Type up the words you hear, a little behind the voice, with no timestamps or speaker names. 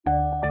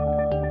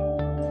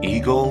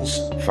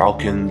Eagles,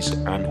 falcons,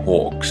 and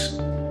hawks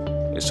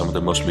is some of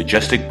the most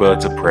majestic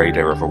birds of prey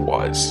there ever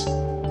was.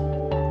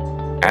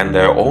 And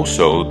they're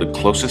also the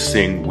closest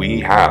thing we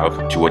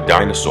have to a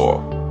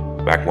dinosaur,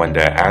 back when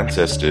their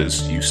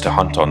ancestors used to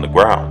hunt on the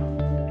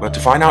ground. But to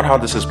find out how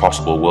this is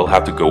possible, we'll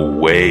have to go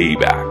way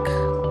back.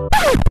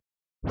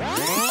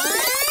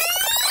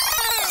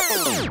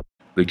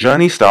 The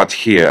journey starts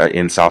here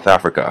in South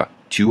Africa,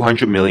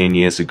 200 million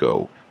years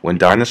ago, when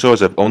dinosaurs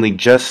have only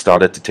just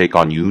started to take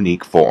on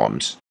unique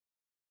forms.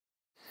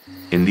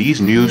 In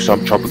these new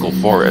subtropical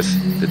forests,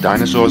 the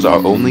dinosaurs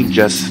are only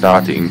just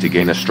starting to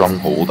gain a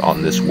stronghold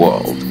on this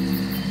world.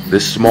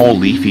 This small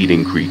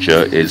leaf-eating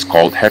creature is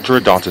called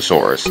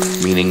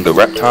Heterodontosaurus, meaning the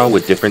reptile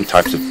with different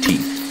types of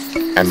teeth.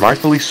 And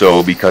rightfully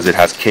so, because it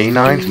has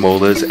canines,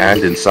 molars,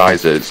 and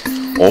incisors,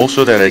 all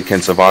so that it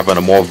can survive on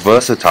a more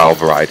versatile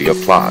variety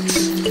of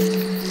plants.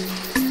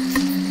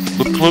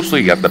 Look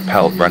closely at the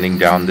pelt running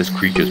down this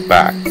creature's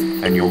back,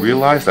 and you'll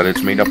realize that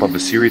it's made up of a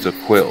series of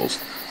quills,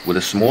 with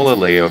a smaller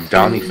layer of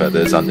downy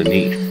feathers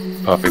underneath,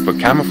 perfect for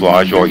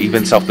camouflage or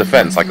even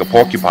self-defense like a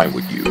porcupine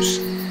would use.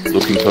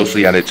 Looking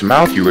closely at its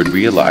mouth, you would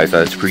realize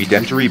that its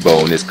predentary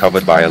bone is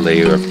covered by a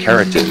layer of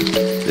keratin.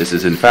 This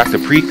is in fact a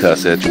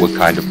precursor to a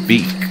kind of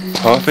beak,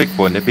 perfect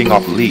for nipping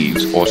off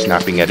leaves or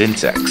snapping at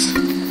insects.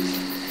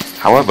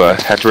 However,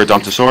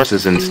 Heterodontosaurus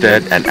is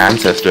instead an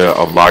ancestor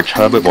of large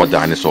herbivore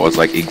dinosaurs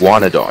like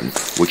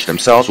Iguanodon, which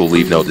themselves will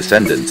leave no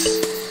descendants.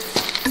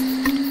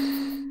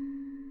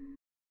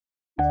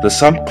 The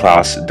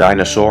subclass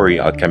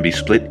Dinosauria can be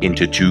split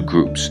into two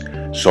groups,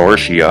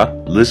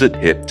 Saurischia,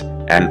 lizard-hipped,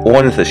 and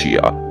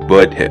Ornithoschia,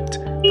 bird-hipped,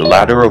 the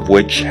latter of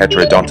which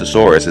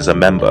Heterodontosaurus is a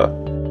member.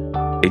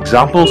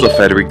 Examples of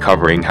feathery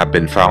covering have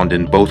been found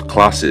in both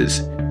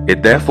classes.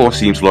 It therefore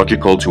seems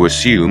logical to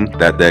assume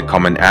that their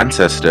common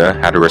ancestor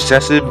had a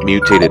recessive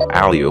mutated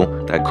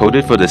allele that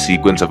coded for the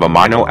sequence of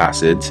amino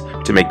acids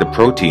to make the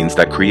proteins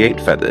that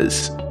create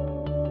feathers.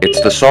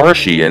 It's the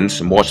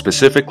Saurischians, more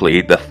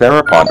specifically the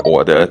theropod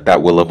order,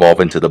 that will evolve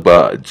into the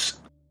birds.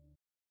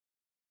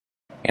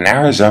 In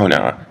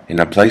Arizona, in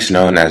a place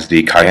known as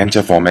the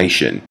Kayenta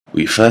Formation,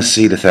 we first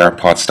see the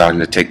theropods starting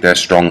to take their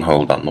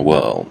stronghold on the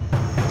world.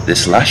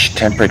 This lush,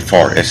 temperate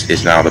forest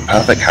is now the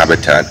perfect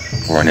habitat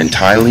for an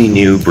entirely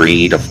new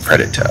breed of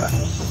predator.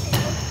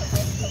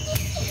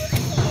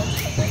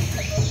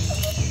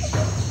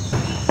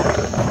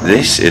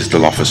 This is the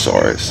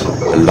Dilophosaurus,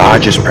 the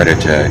largest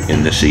predator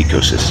in this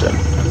ecosystem,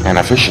 and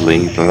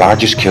officially the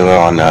largest killer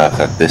on Earth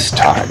at this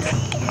time.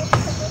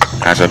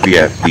 As of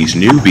yet, these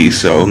new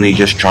beasts are only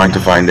just trying to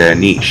find their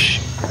niche,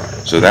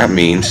 so that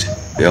means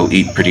they'll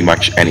eat pretty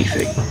much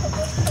anything.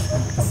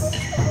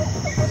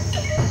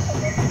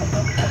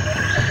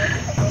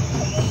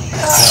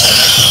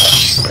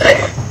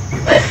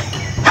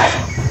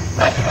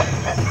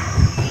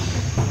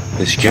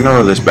 This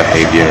generalist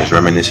behavior is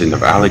reminiscent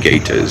of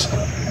alligators,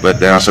 but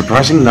there are a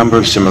surprising number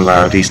of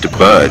similarities to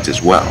birds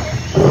as well.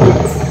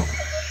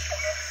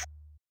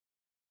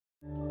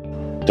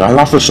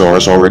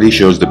 Dilophosaurus already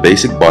shows the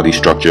basic body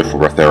structure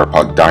for a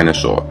theropod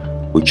dinosaur,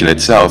 which in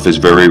itself is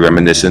very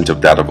reminiscent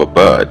of that of a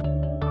bird.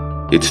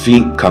 Its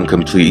feet come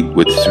complete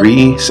with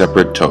 3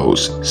 separate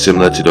toes,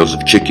 similar to those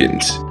of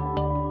chickens.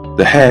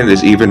 The head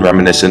is even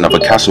reminiscent of a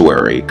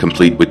cassowary,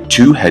 complete with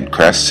 2 head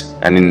crests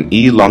and an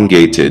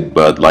elongated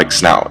bird-like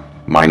snout,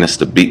 minus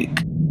the beak.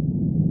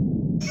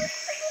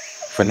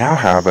 For now,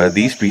 however,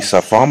 these beasts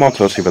are far more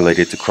closely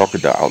related to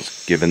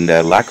crocodiles, given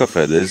their lack of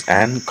feathers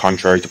and,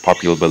 contrary to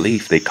popular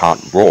belief, they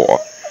can't roar.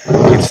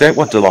 Instead,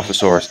 what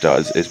Dilophosaurus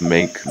does is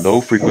make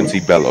low-frequency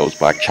bellows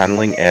by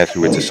channeling air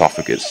through its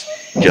esophagus,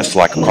 just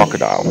like a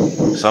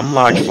crocodile. Some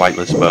large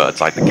flightless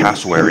birds, like the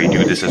cassowary,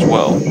 do this as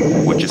well,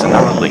 which is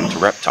another link to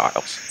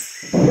reptiles.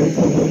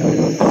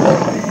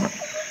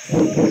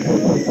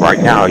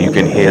 Right now, you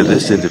can hear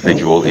this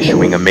individual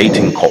issuing a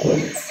mating call,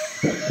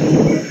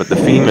 but the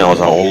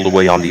females are all the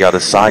way on the other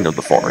side of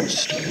the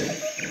forest.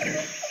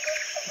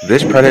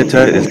 This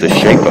predator is the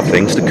shape of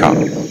things to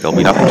come. There'll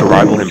be nothing to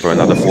rival him for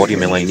another 40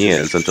 million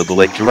years until the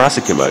late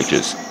Jurassic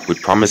emerges,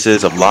 with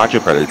promises of larger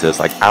predators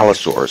like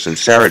Allosaurus and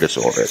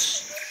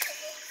Ceratosaurus.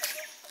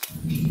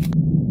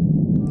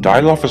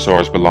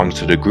 Dilophosaurus belongs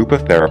to the group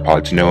of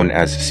theropods known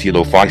as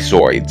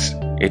Coelophysoids.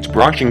 Its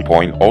branching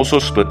point also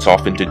splits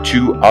off into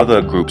 2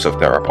 other groups of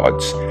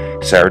theropods,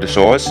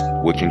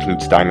 Ceratosaurus, which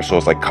includes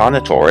dinosaurs like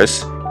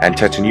Carnotaurus, and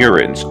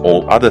Tetanurans,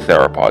 all other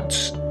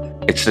theropods.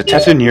 It's the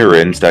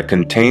Tetanurans that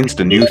contains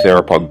the new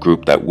theropod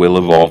group that will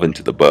evolve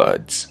into the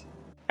birds.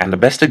 And the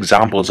best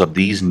examples of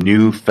these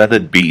new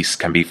feathered beasts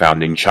can be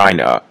found in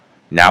China,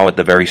 now at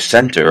the very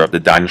center of the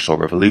dinosaur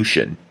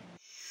revolution.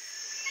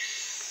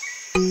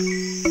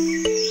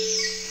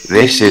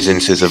 This is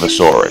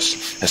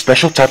Incisivosaurus, a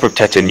special type of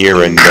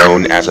Tetanuran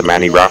known as a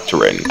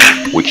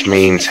Maniraptoran, which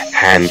means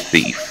hand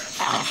thief.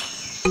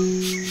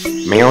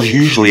 Males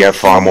usually have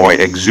far more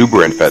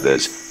exuberant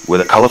feathers,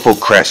 with a colorful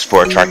crest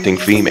for attracting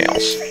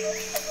females.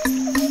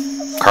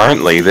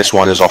 Currently, this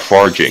one is off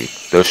foraging,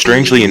 though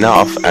strangely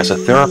enough, as a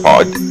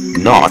theropod,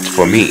 not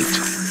for meat.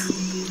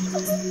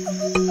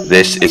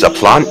 This is a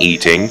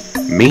plant-eating,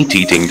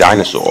 meat-eating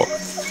dinosaur,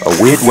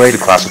 a weird way to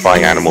classify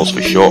animals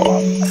for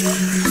sure.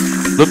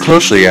 Look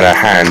closely at her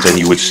hands and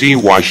you would see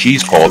why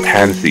she's called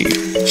Hand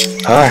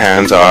Thief. Her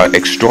hands are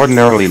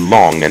extraordinarily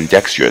long and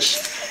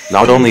dexterous.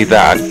 Not only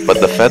that,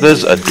 but the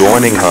feathers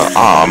adorning her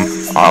arm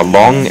are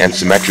long and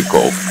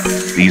symmetrical.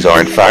 These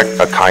are in fact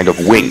a kind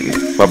of wing,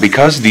 but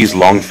because these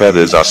long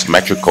feathers are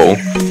symmetrical,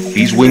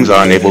 these wings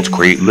are unable to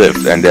create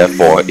lift and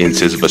therefore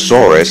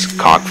Incisivosaurus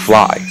can't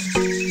fly.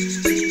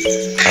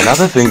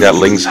 Another thing that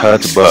links her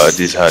to birds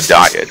is her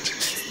diet.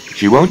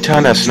 She won't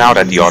turn her snout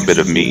at the odd bit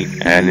of meat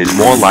and is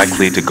more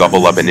likely to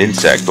gobble up an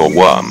insect or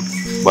worm,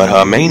 but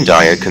her main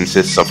diet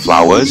consists of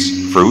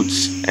flowers,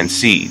 fruits, and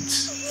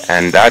seeds.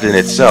 And that in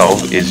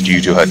itself is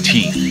due to her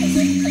teeth.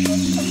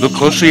 Look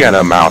closely at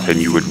her mouth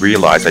and you would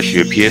realize that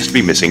she appears to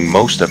be missing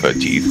most of her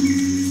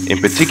teeth. In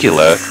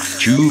particular,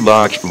 two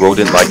large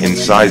rodent-like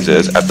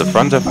incisors at the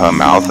front of her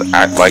mouth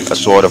act like a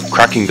sort of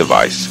cracking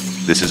device.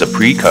 This is a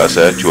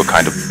precursor to a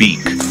kind of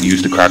beak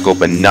used to crack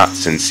open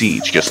nuts and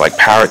seeds just like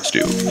parrots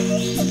do.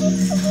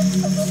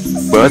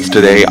 Birds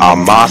today are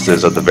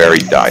masters of the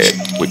varied diet,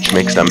 which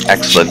makes them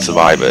excellent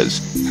survivors,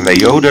 and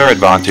they owe their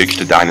advantage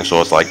to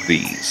dinosaurs like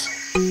these.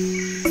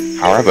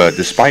 However,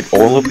 despite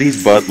all of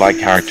these bird-like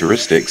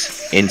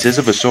characteristics,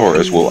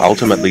 Incisivosaurus will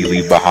ultimately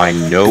leave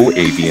behind no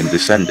avian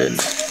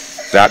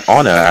descendants. That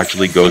honor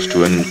actually goes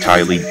to an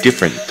entirely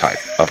different type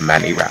of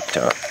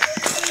maniraptor.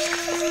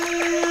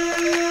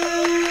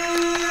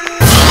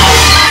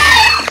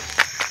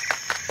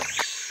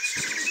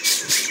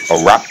 A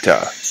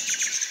raptor.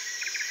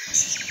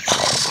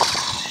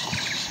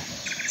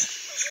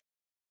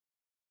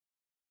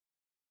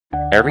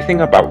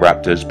 Everything about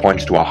raptors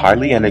points to a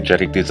highly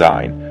energetic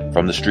design,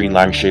 from the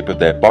streamlined shape of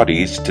their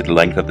bodies to the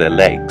length of their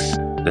legs.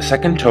 The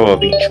second toe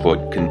of each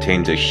foot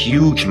contains a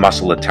huge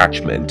muscle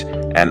attachment,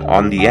 and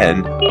on the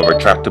end, a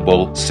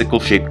retractable,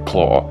 sickle-shaped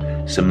claw,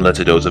 similar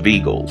to those of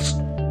eagles.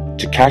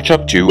 To catch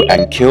up to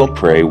and kill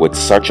prey with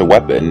such a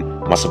weapon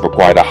must have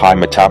required a high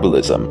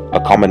metabolism, a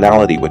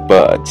commonality with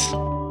birds.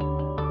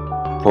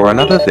 For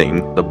another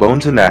thing, the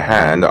bones in their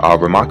hand are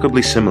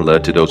remarkably similar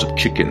to those of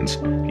chickens,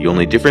 the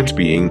only difference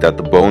being that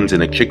the bones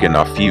in a chicken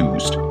are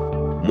fused.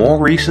 More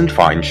recent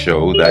finds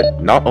show that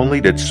not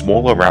only did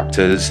smaller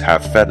raptors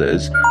have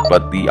feathers,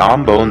 but the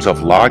arm bones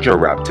of larger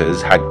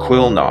raptors had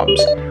quill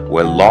knobs,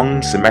 where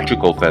long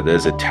symmetrical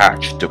feathers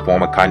attached to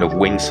form a kind of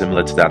wing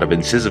similar to that of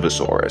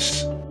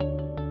Incisivosaurus.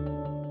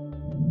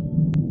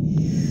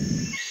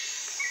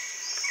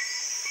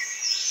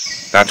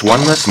 That's one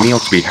less meal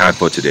to be had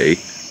for today,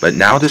 but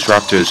now this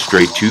raptor has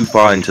strayed too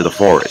far into the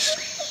forest.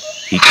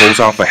 He calls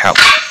out for help.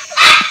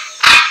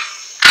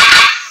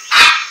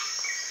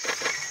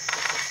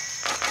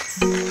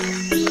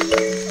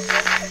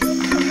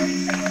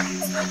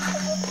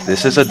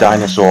 This is a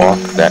dinosaur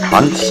that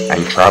hunts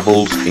and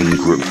travels in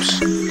groups.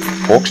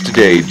 Hawks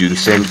today do the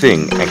same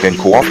thing and can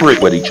cooperate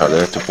with each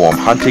other to form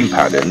hunting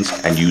patterns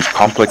and use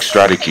complex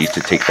strategies to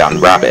take down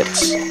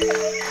rabbits.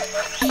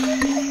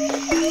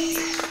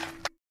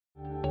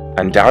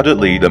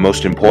 Undoubtedly, the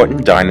most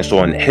important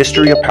dinosaur in the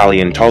history of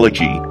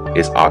paleontology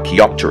is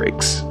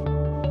Archaeopteryx.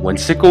 When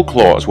sickle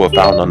claws were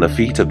found on the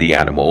feet of the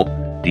animal,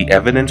 the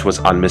evidence was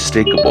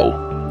unmistakable.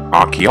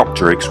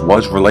 Archaeopteryx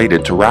was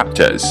related to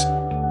raptors.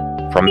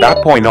 From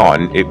that point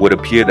on, it would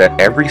appear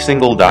that every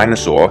single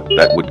dinosaur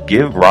that would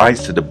give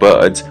rise to the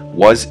birds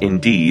was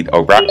indeed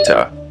a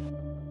raptor.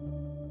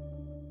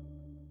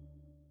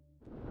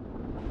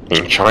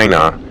 In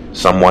China,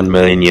 some 1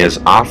 million years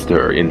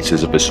after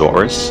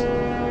Incisivosaurus,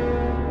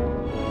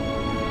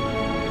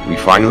 we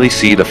finally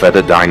see the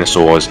feathered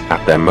dinosaurs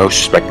at their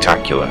most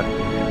spectacular.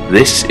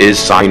 This is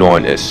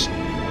Cynornis,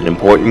 an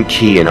important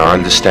key in our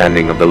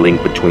understanding of the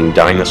link between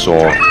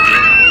dinosaur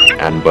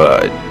and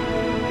bird.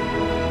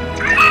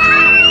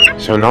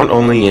 So not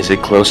only is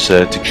it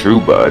closer to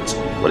true birds,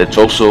 but it's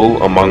also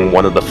among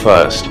one of the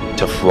first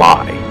to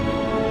fly.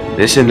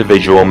 This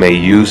individual may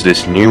use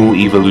this new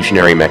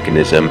evolutionary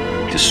mechanism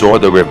to soar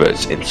the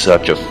rivers in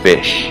search of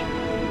fish.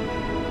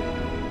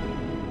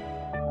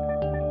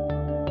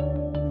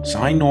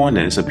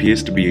 Cynornis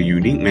appears to be a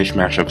unique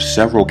mishmash of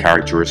several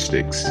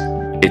characteristics.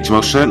 It's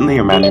most certainly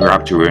a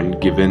maniraptoran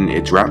given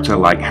its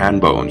raptor-like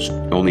hand bones,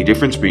 the only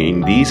difference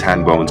being these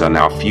hand bones are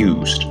now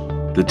fused.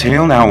 The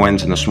tail now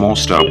ends in a small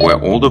stub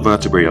where all the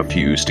vertebrae are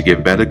fused to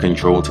give better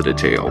control to the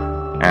tail,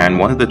 and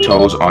one of the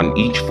toes on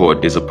each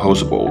foot is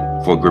opposable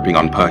for gripping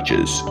on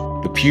perches.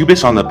 The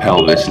pubis on the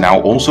pelvis now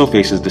also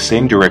faces the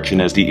same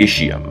direction as the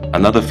ischium,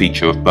 another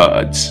feature of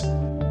birds.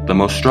 The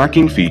most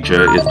striking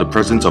feature is the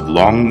presence of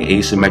long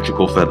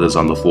asymmetrical feathers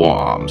on the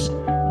forearms.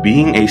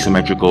 Being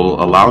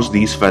asymmetrical allows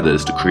these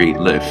feathers to create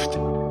lift,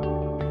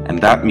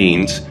 and that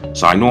means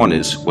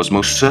Cynornis was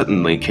most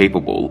certainly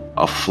capable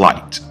of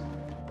flight.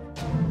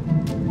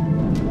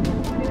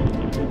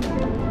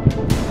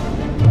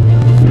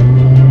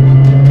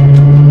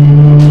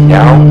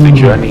 Now the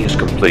journey is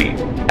complete,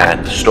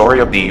 and the story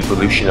of the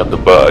evolution of the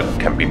bird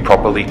can be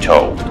properly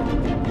told.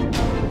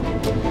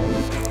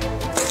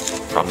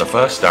 From the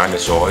first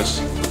dinosaurs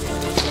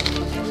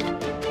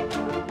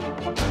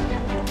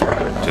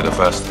to the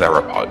first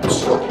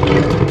theropods.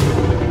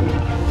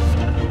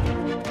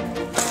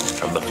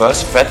 From the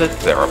first feathered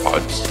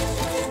theropods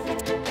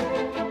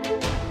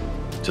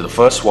to the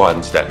first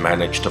ones that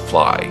managed to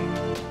fly.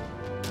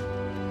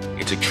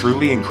 It's a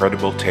truly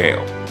incredible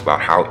tale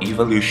about how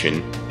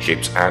evolution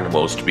shapes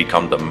animals to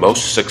become the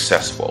most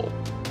successful